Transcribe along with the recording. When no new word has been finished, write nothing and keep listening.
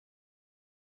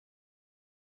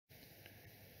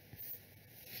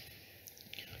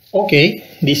Okay,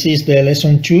 this is the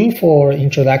lesson 2 for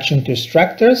Introduction to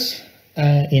Structures.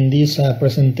 In this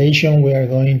presentation we are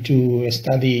going to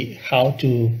study how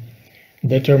to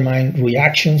determine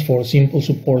reactions for simple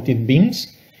supported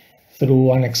beams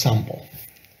through an example.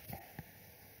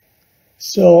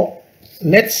 So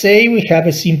let's say we have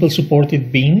a simple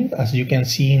supported beam, as you can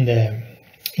see in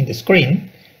the screen,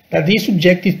 that is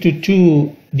subjected to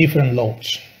two different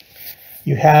loads.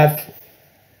 You have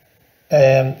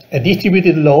a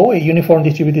distributed load, a uniform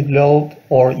distributed load,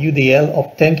 or UDL,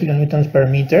 of 10 kilonewtons per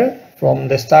meter from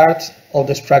the start of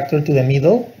the structure to the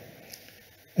middle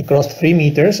across 3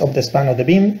 meters of the span of the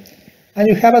beam. And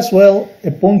you have as well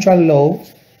a punctual load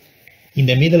in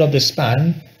the middle of the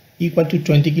span equal to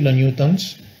 20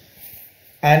 kilonewtons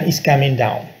and is coming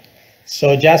down.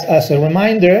 So just as a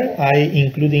reminder, I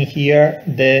include in here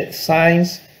the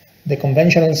signs, the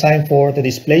conventional sign for the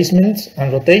displacements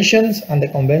and rotations, and the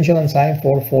conventional sign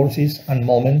for forces and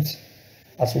moments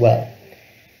as well.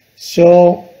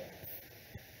 So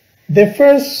the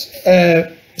first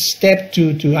step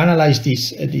to analyze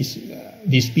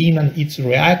this beam and its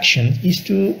reaction is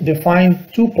to define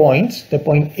 2 points, the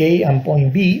point A and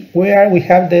point B, where we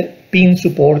have the pin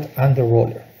support and the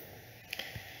roller.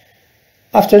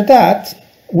 After that,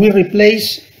 we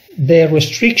replace the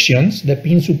restrictions, the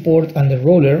pin support and the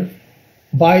roller,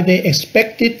 by the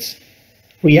expected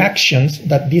reactions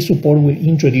that this support will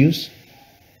introduce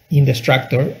in the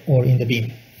structure or in the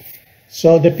beam.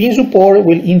 So the pin support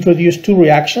will introduce 2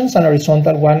 reactions, an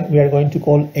horizontal one we are going to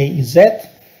call AZ,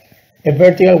 a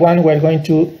vertical one we are going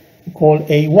to call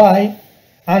AY,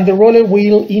 and the roller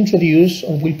will introduce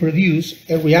or will produce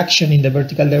a reaction in the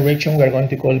vertical direction we are going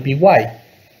to call BY.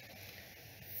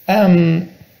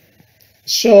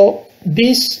 So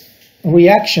these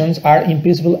reactions are in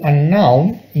principle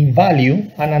unknown in value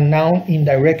and unknown in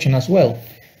direction as well.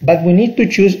 But we need to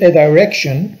choose a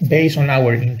direction based on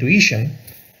our intuition,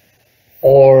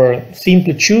 or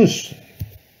simply choose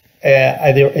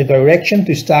a direction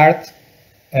to start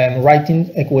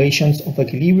writing equations of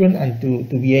equilibrium and to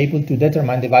be able to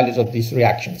determine the values of these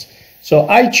reactions. So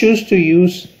I choose to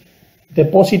use the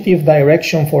positive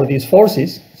direction for these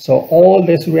forces. So all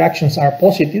these reactions are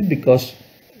positive because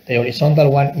the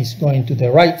horizontal one is going to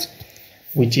the right,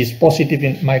 which is positive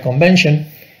in my convention,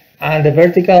 and the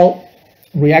vertical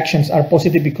reactions are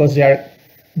positive because they are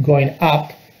going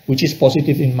up, which is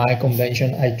positive in my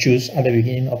convention I choose at the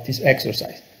beginning of this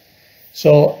exercise.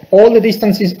 So all the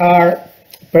distances are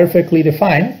perfectly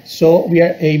defined, so we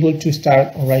are able to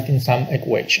start writing some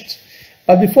equations.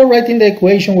 But before writing the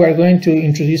equation, we are going to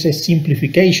introduce a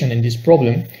simplification in this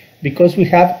problem, because we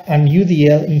have an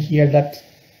UDL in here that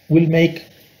will make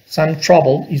some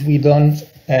trouble if we don't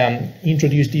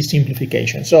introduce this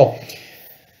simplification. So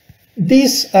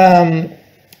this, in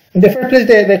the first place,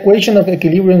 the equation of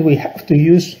equilibrium we have to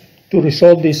use to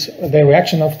resolve the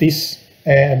reaction of this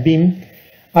beam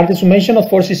are the summation of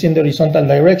forces in the horizontal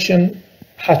direction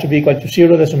has to be equal to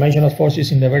 0, the summation of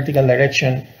forces in the vertical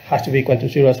direction has to be equal to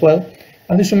 0 as well,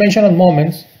 and the summation of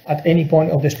moments at any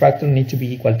point of the structure need to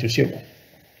be equal to 0.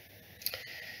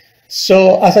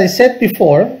 So as I said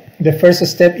before, the first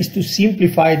step is to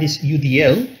simplify this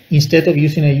UDL. Instead of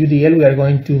using a UDL, we are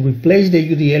going to replace the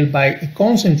UDL by a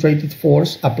concentrated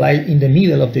force applied in the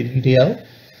middle of the UDL.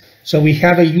 So we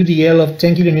have a UDL of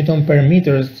 10 kilonewton per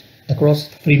meter across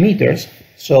 3 meters.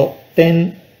 So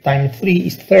 10 times 3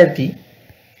 is 30.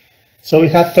 So we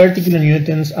have 30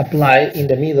 kilonewtons applied in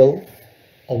the middle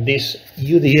of this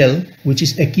UDL, which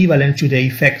is equivalent to the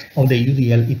effect of the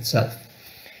UDL itself.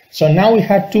 So now we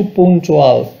have 2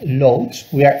 punctual loads.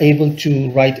 We are able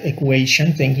to write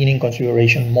equations taking in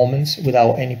consideration moments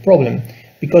without any problem,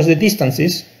 because the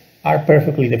distances are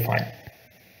perfectly defined.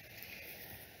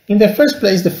 In the first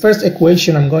place, the first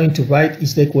equation I'm going to write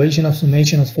is the equation of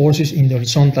summation of forces in the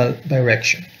horizontal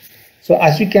direction. So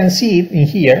as you can see in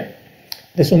here,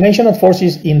 the summation of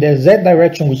forces in the Z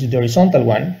direction, which is the horizontal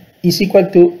one, is equal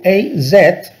to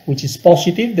AZ, which is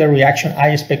positive, the reaction I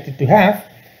expected to have,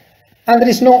 and there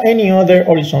is no any other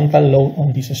horizontal load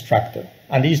on this structure.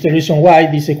 And this is the reason why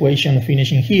this equation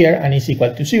finishing here and is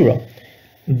equal to 0.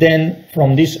 Then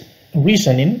from this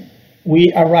reasoning,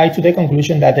 we arrive to the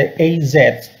conclusion that the AZ,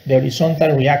 the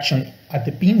horizontal reaction at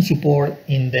the pin support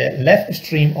in the left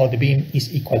extreme of the beam,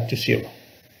 is equal to 0.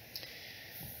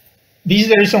 This is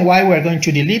the reason why we are going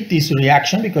to delete this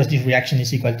reaction, because this reaction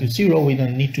is equal to 0. We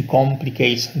don't need to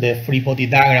complicate the free body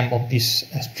diagram of this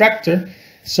structure.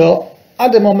 So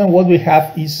at the moment, what we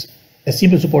have is a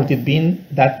simple supported beam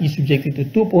that is subjected to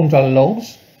 2 punctual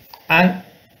loads and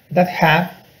that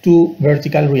have 2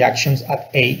 vertical reactions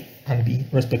at A and B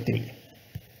respectively.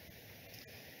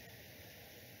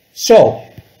 So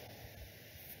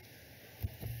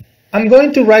I'm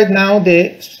going to write now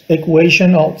the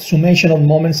equation of summation of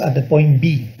moments at the point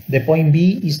B. The point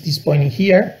B is this point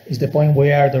here, is the point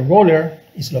where the roller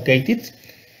is located.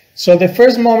 So the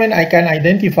first moment I can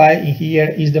identify in here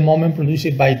is the moment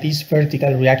produced by this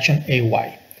vertical reaction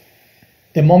AY.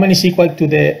 The moment is equal to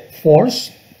the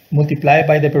force multiplied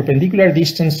by the perpendicular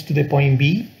distance to the point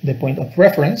B, the point of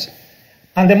reference,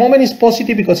 and the moment is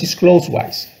positive because it's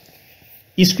clockwise.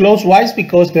 It's clockwise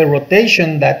because the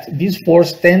rotation that this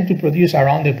force tends to produce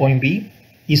around the point B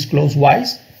is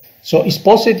clockwise. So it's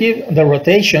positive the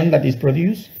rotation that is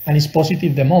produced, and it's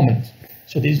positive the moment.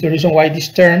 So this is the reason why these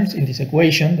terms in this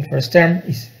equation, the first term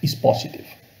is positive.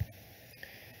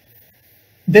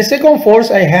 The second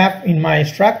force I have in my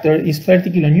structure is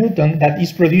 30 kilonewton that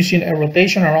is producing a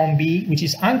rotation around B which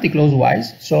is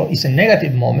anti-clockwise, so it's a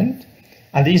negative moment.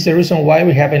 And this is the reason why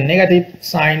we have a negative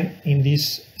sign in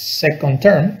this second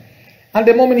term. And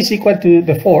the moment is equal to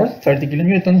the force, 30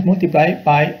 kilonewtons, multiplied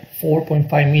by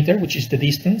 4.5 meters, which is the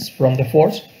distance from the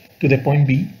force to the point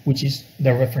B, which is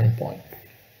the reference point.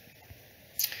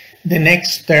 The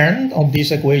next term of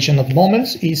this equation of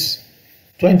moments is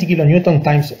 20 kilonewton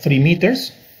times 3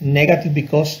 meters, negative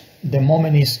because the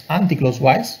moment is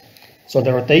anti-clockwise. So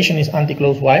the rotation is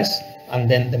anti-clockwise, and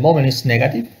then the moment is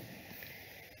negative.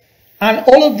 And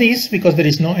all of this, because there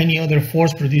is no any other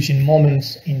force producing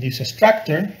moments in this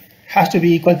structure, has to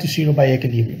be equal to 0 by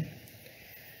equilibrium.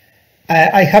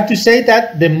 I have to say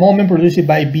that the moment produced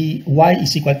by By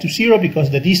is equal to 0 because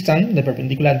the distance, the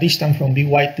perpendicular distance from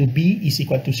By to B is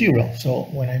equal to 0. So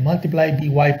when I multiply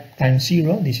By times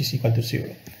 0, this is equal to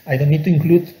 0. I don't need to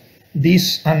include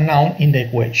this unknown in the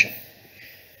equation.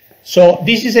 So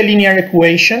this is a linear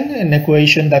equation, an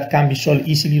equation that can be solved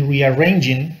easily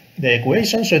rearranging the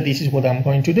equation. So this is what I'm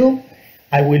going to do.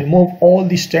 I will move all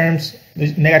these terms,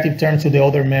 the negative terms, to the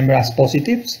other member as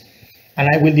positives, and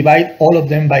I will divide all of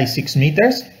them by 6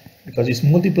 meters because it's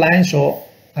multiplying, so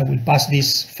I will pass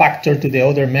this factor to the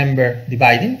other member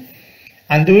dividing.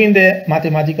 And doing the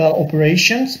mathematical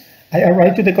operations, I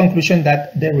arrive to the conclusion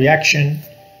that the reaction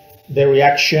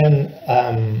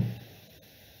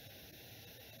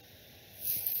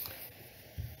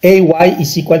AY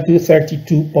is equal to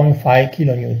 32.5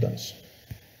 kilonewtons.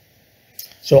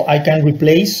 So I can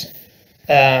replace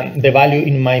the value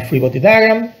in my free body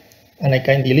diagram, and I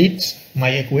can delete my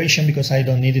equation because I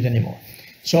don't need it anymore.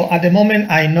 So at the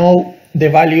moment I know the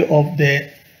value of the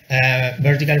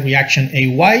vertical reaction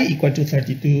AY equal to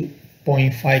 32.5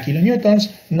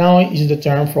 kilonewtons. Now is the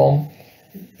term from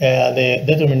the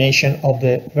determination of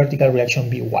the vertical reaction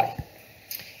BY.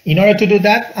 In order to do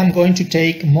that, I'm going to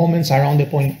take moments around the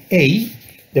point A.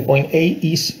 The point A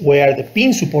is where the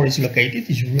pin support is located,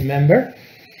 as you remember.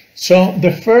 So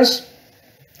the first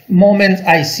moment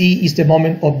I see is the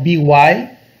moment of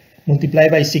By multiplied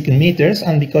by 6 meters,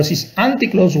 and because it's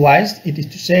anti-clockwise, it is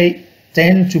to say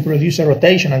tend to produce a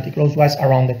rotation anti-clockwise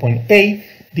around the point A.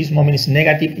 This moment is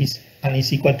negative and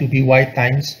is equal to By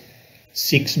times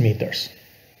 6 meters.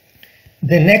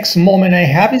 The next moment I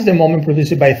have is the moment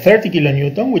produced by 30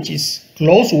 kilonewton, which is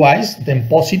clockwise, then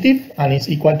positive, and is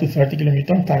equal to 30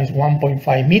 kilonewton times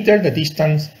 1.5 meters, the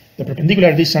distance, the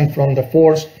perpendicular distance from the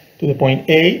force to the point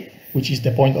A, which is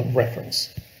the point of reference.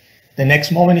 The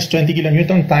next moment is 20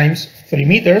 kilonewton times 3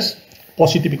 meters,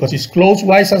 positive because it's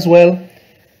clockwise as well,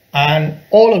 and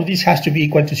all of this has to be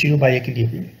equal to 0 by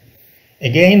equilibrium.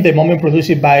 Again, the moment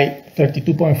produced by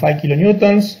 32.5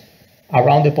 kilonewtons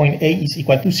around the point A is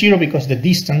equal to 0 because the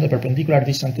distance, the perpendicular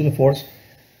distance to the force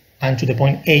and to the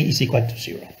point A is equal to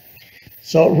 0.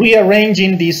 So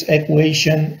rearranging this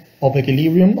equation of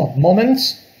equilibrium of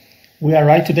moments, we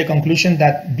arrive to the conclusion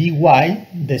that By,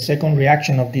 the second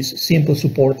reaction of this simple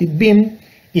supported beam,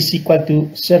 is equal to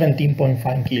 17.5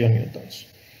 kilonewtons.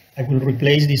 I will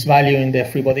replace this value in the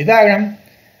free body diagram.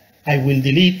 I will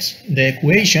delete the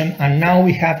equation, and now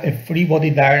we have a free body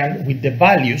diagram with the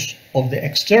values of the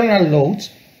external loads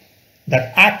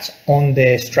that act on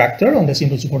the structure, on the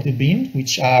simple supported beam,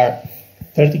 which are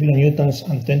 30 kilonewtons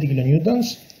and 20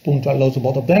 kilonewtons, punctual loads of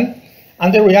both of them,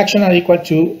 and the reaction are equal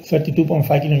to 32.5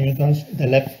 kilonewtons,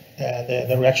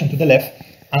 the reaction to the left,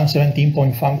 and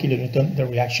 17.5 kilonewtons, the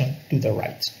reaction to the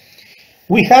right.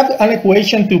 We have an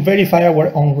equation to verify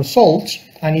our own results,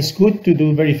 and it's good to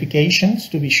do verifications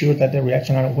to be sure that the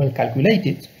reactions are well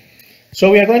calculated.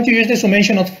 So we are going to use the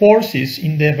summation of forces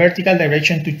in the vertical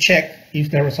direction to check if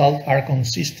the results are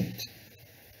consistent.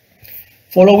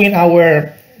 Following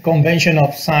our convention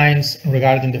of signs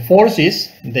regarding the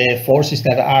forces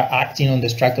that are acting on the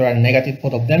structure are negative,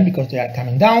 both of them, because they are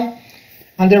coming down,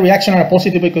 and the reactions are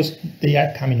positive because they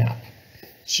are coming up.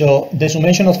 So the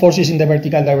summation of forces in the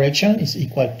vertical direction is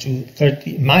equal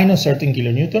to minus 13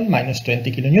 kilonewton, minus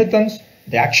 20 kilonewtons,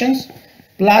 the actions,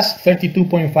 plus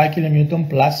 32.5 kilonewton,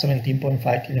 plus 17.5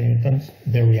 kilonewtons,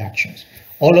 the reactions.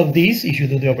 All of these, if you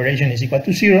do the operation, is equal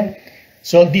to 0.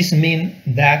 So this means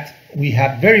that we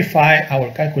have verified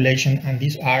our calculation, and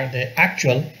these are the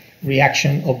actual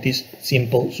reaction of this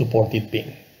simple supported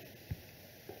beam.